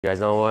You guys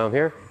know why I'm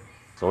here?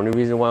 It's the only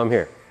reason why I'm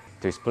here.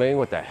 To explain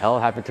what the hell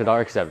happened to the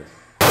RX7.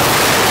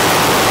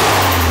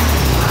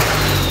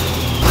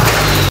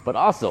 But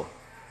also,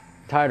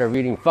 tired of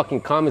reading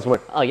fucking comments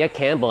where, oh, your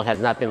cam bolt has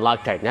not been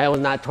Loctite. That was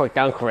not torqued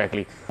down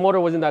correctly. The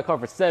motor was in that car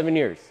for 7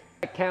 years.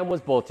 That cam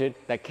was bolted,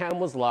 that cam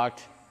was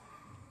locked.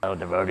 Oh,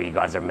 the rotor, you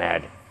guys are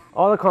mad.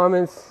 All the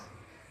comments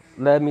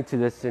led me to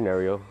this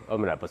scenario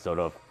of an episode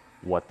of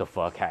what the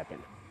fuck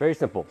happened. Very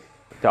simple.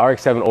 The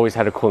RX7 always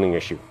had a cooling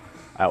issue.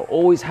 I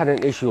always had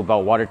an issue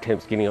about water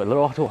temps getting a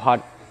little too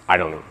hot. I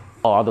don't know.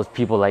 All those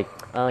people like,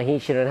 oh, he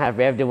shouldn't have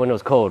revved it when it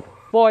was cold.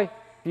 Boy,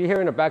 you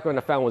hear in the background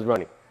the fan was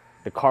running.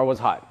 The car was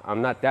hot.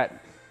 I'm not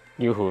that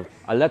yoo-hoo.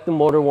 I let the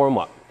motor warm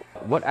up.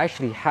 What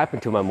actually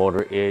happened to my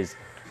motor is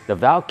the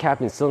valve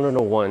cap in cylinder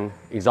number 1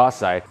 exhaust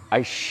side,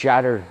 I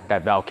shattered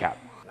that valve cap.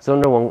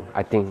 Cylinder 1,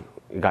 I think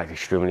it got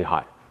extremely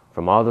hot.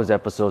 From all those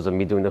episodes of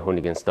me doing the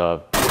hoonigan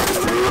stuff.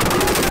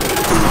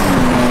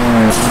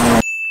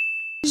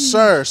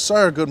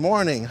 Sir, good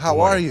morning. How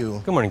are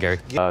you? Good morning, Gary.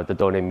 The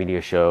Donate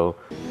Media Show.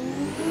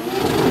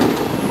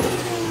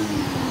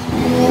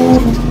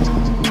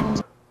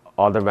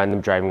 All the random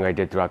driving I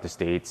did throughout the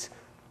States.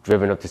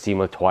 Driven up to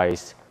SEMA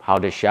twice. How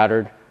they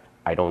shattered,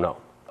 I don't know.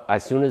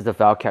 As soon as the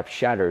valve cap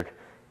shattered,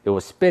 it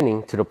was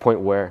spinning to the point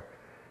where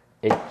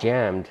it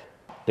jammed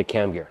the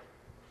cam gear.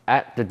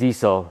 At the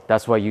diesel,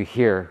 that's why you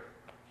hear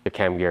the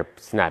cam gear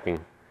snapping.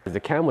 As the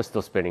cam was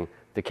still spinning,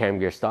 the cam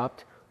gear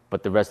stopped,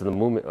 but the rest of the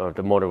movement of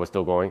the motor was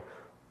still going.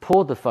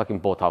 Pulled the fucking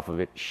bolt off of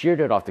it, sheared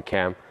it off the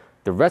cam.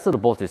 The rest of the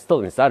bolt is still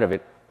inside of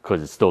it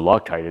because it's still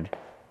Loctited,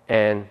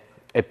 and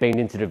it banged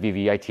into the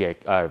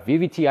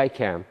VVTi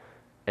cam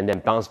and then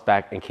bounced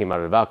back and came out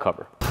of the valve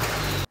cover,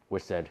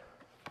 which said,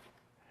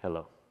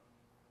 hello.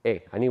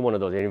 Hey, I need one of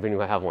those. Anybody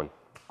have one?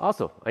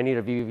 Also, I need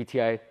a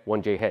VVTi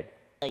 1J head.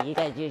 You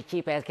guys use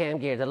cheap ass cam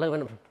gears. It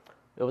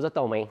was a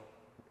Tomei.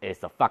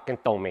 It's a fucking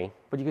Tomei.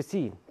 But you can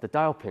see the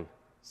dial pin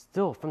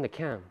still from the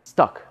cam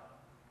stuck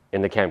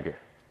in the cam gear.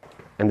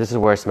 And this is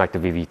where I smacked the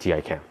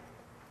VVTi cam.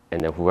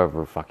 And then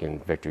whoever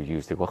fucking Victor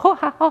used to go, ha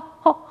ha ha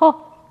ha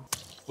ha.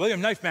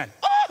 William Knife Man.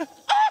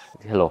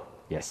 Hello,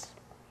 yes,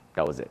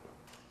 that was it.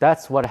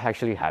 That's what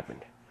actually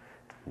happened.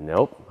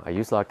 Nope, I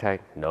used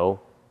Loctite. No,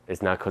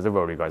 it's not because the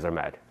rotary guards are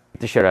mad.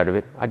 Get the shit out of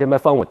it. I did my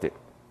fun with it.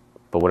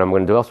 But what I'm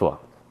gonna do elsewhere?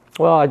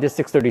 Well, I did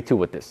 632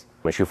 with this.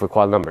 I'm gonna shoot for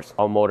quad numbers.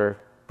 All motor,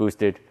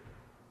 boosted.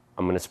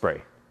 I'm gonna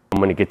spray. I'm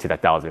gonna get to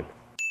that 1,000.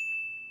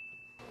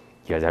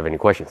 You guys have any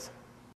questions?